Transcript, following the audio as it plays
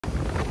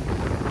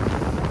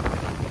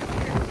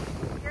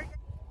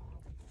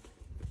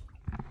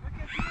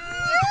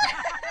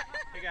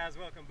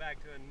welcome back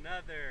to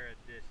another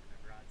edition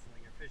of Rod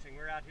Slinger Fishing.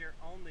 We're out here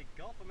on the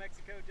Gulf of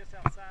Mexico, just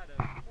outside of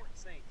Port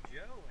St.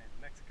 Joe and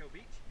Mexico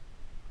Beach.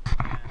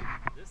 And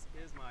this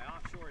is my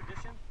offshore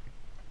edition.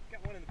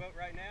 Got one in the boat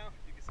right now.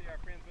 You can see our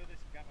friends with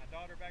us. We've got my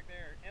daughter back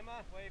there,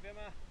 Emma. Wave,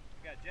 Emma.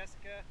 We've got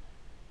Jessica.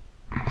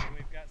 And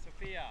we've got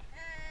Sophia.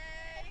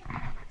 Hey!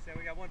 Like I said,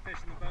 we got one fish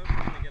in the boat.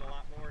 We're going to get a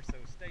lot more, so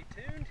stay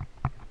tuned.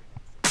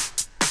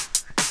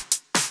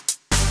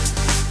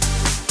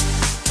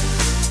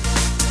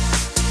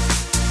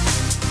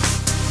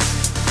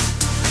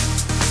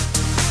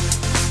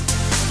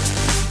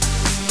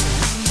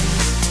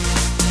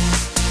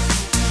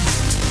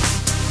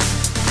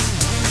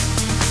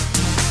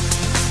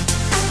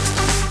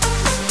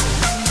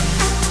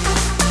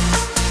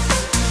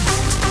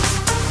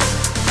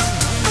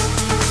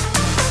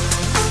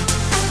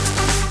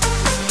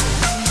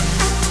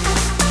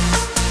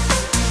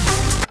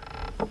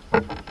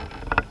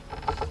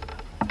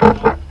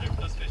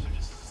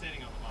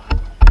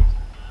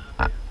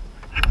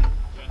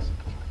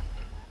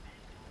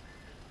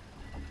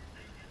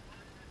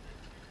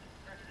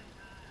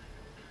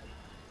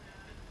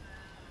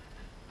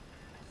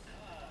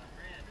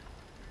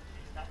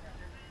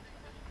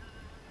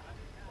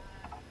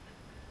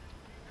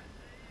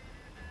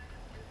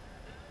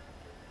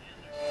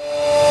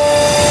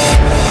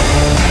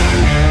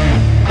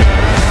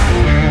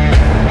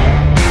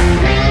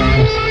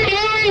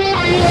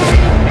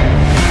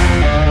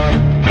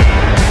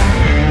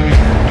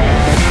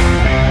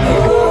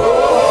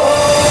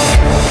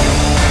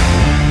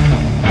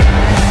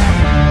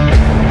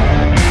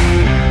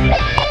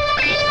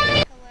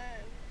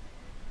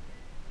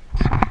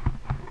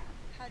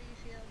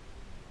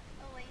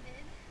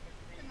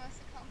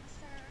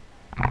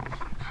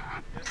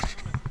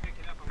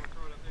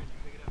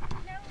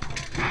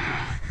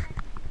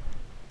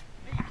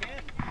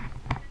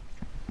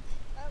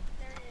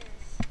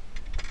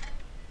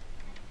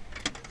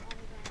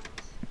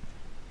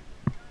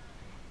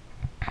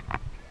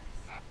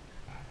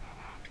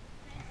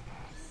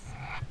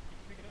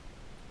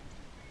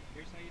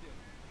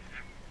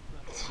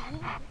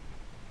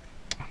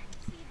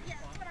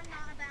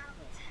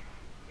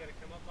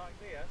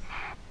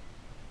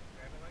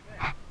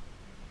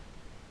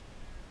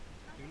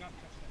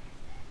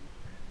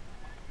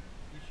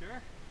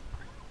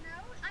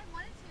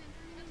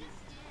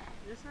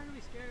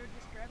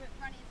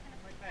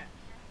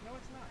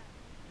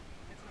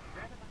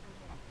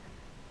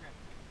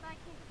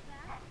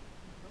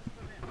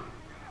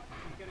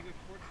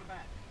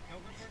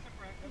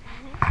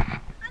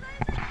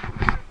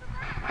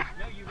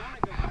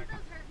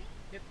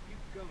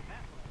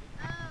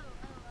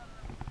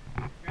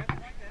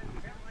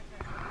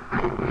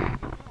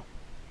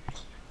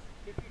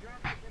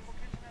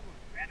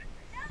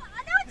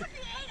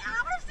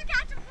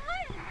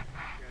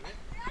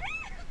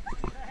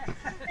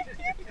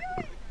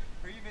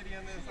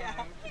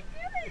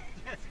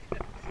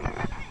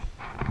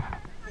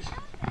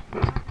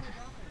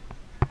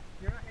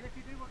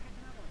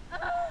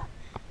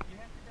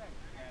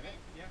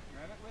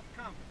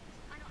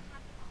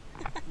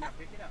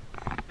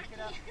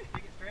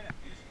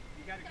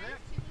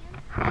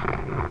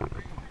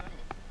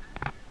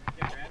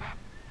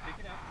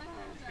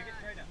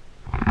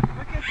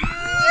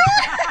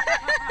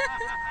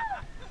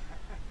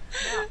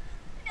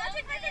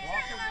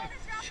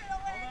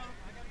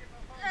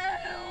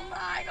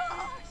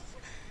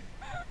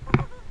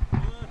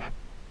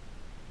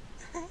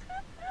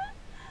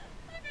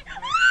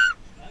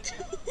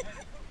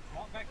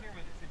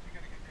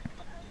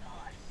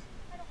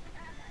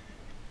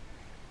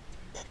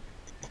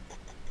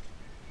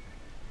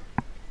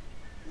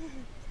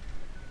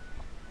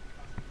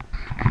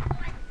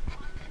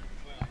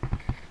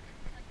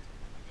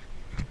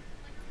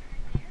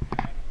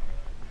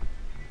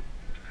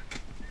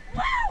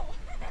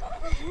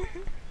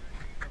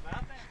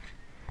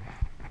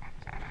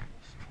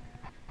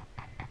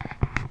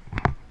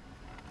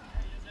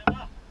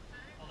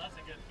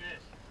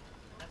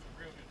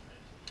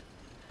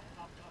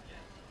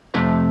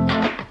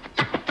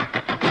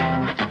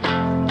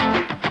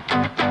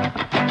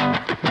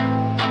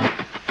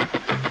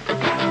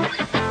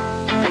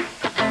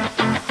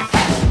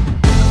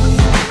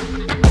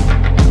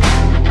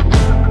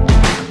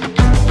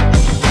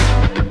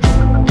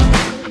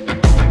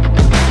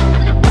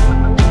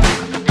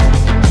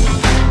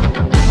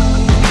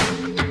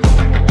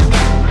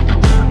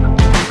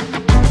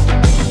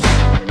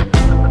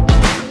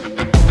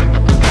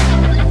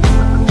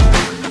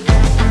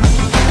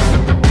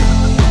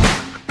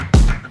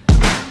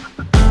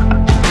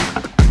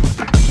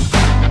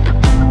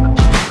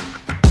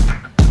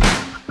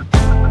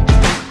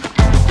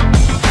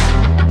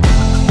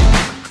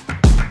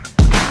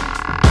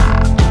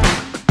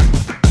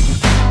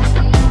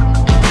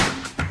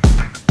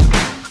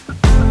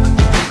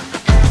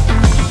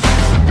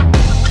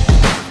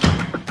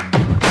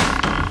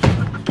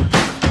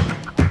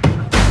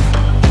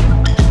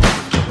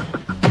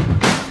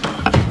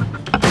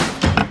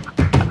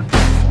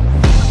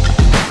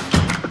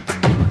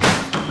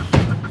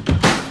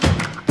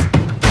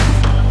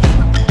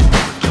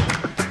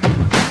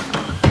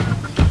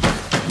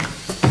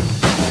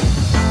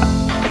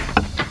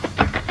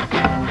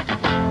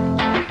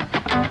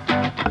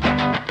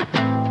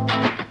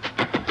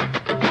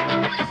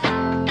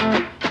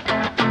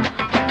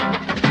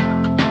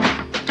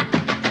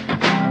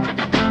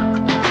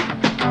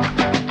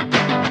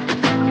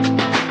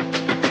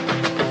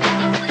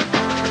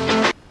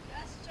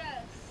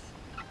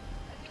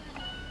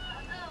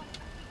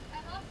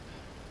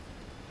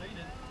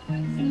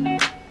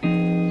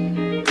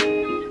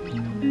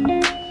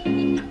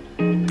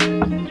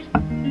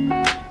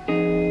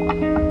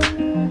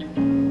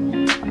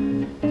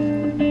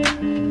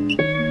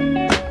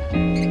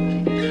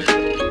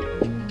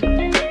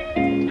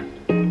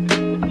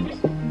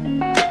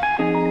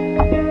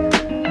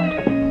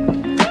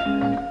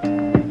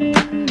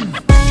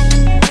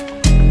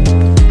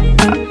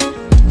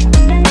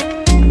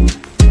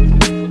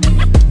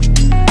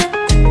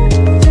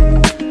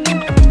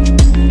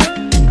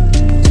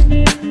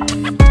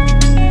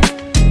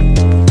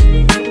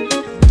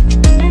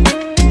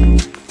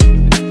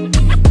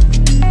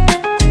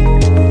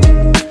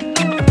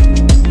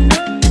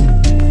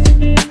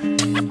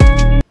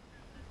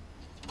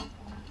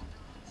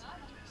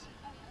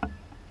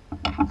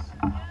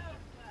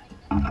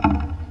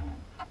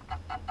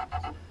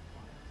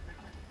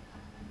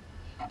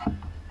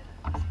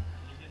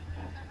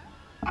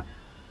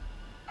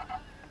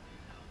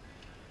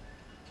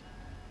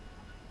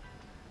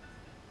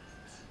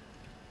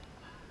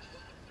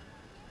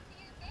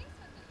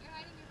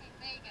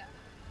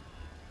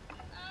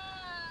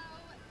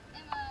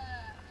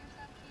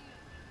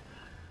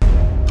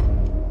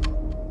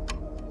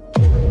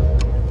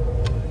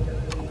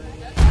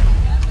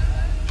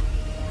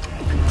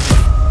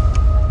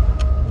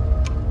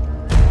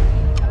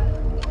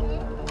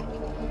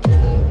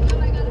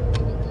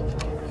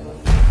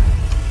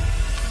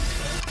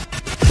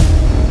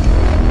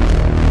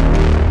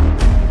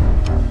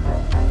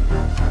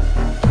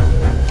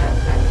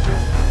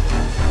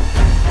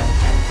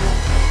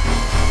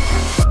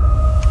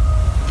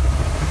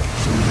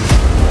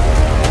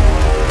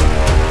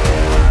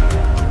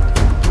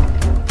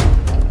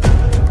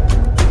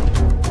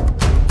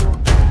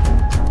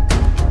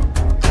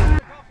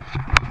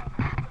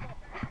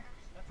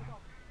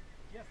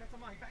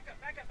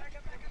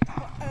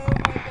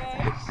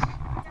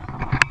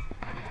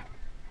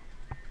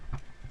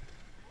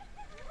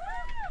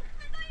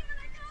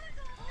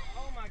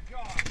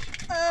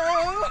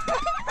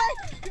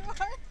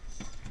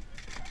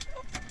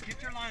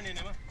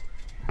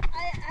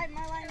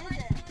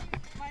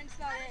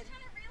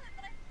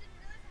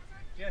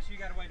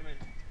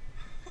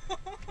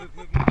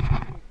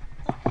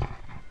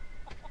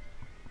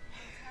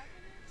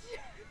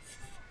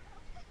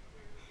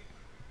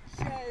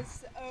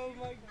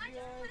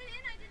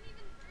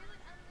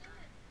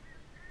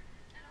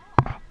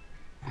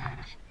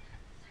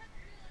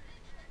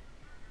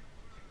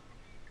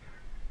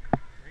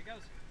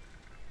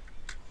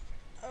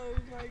 Oh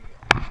my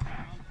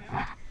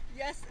god.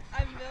 Yes,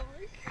 I'm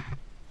filming.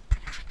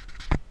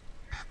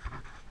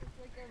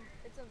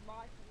 It's a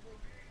mahi.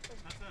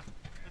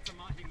 That's a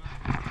mahi.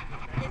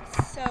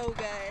 It's so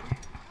good.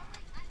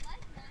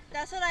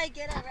 That's what I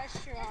get at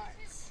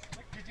restaurants.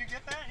 Did you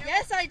get that?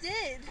 Yes, I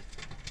did.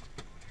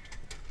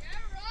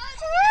 Oh my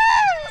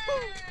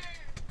god.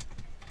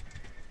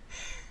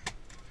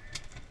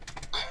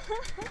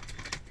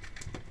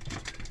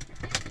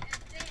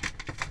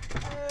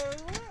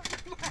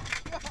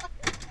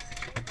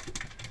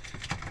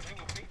 They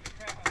will beat the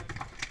crap out of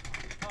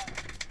you.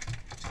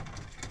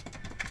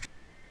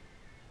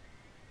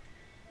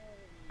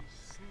 Holy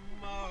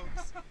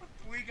smokes.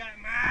 We got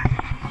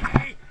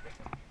mahi!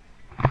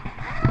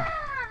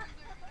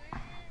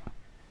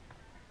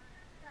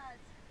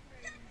 That's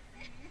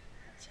crazy.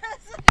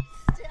 Just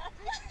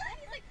stabbing.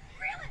 He's like,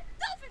 reel it!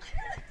 Dolphin!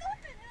 Reel it!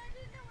 Dolphin! And I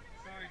didn't know what it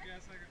was. Sorry,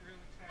 Jess, I got real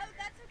excited. Oh,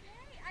 that's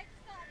okay. I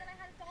just thought that I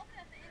had a dolphin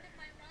at the end of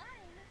my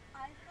line.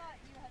 I thought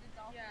you had a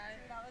dolphin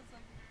too, and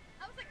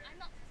I was like, I'm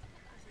not supposed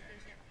to put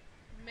that.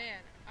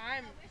 Man,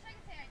 I'm I wish I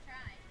could say I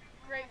tried.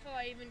 grateful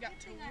I even got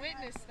to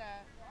witness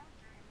that.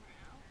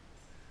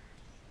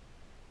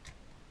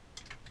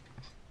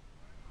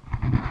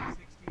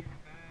 60 in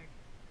the bag.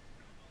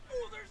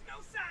 Oh, there's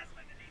no size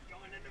limit. He's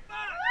going in the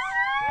box.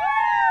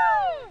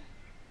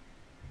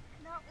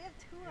 no, we have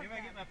two of them.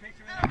 Anybody get my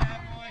picture of that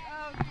bad boy?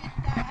 Oh, get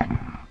that.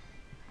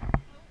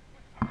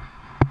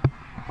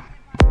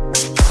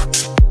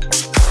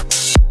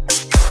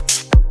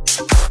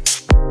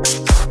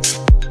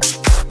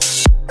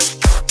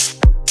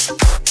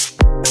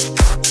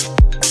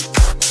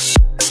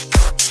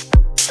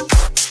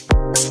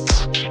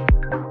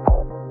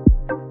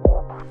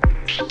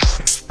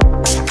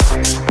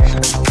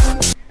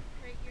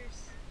 Rate your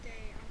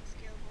stay on a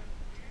scale of 1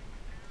 to 10.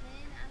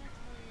 10 out of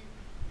 10.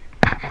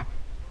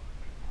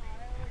 I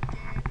would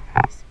give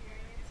my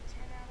experience a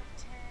 10 out of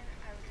 10.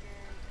 I would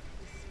give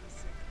the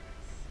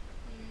seasickness.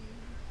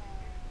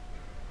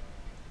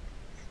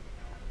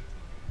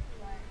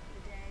 But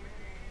the day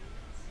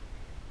remains.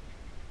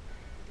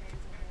 The day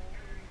as a whole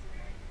remains a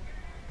very good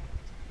 9 out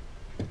of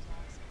 10. It was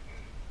awesome.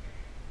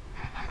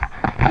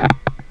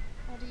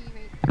 What do you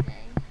rate the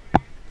day?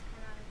 10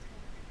 out of 10.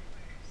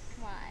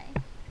 Why?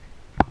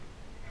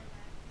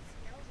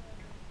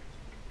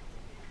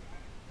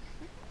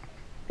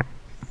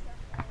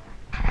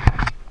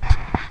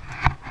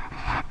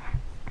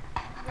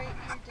 Rate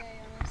your day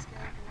on a scale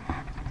of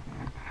 1 to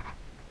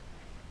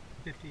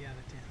 10. 50 out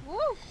of 10.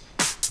 Woo!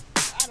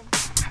 Got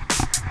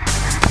him.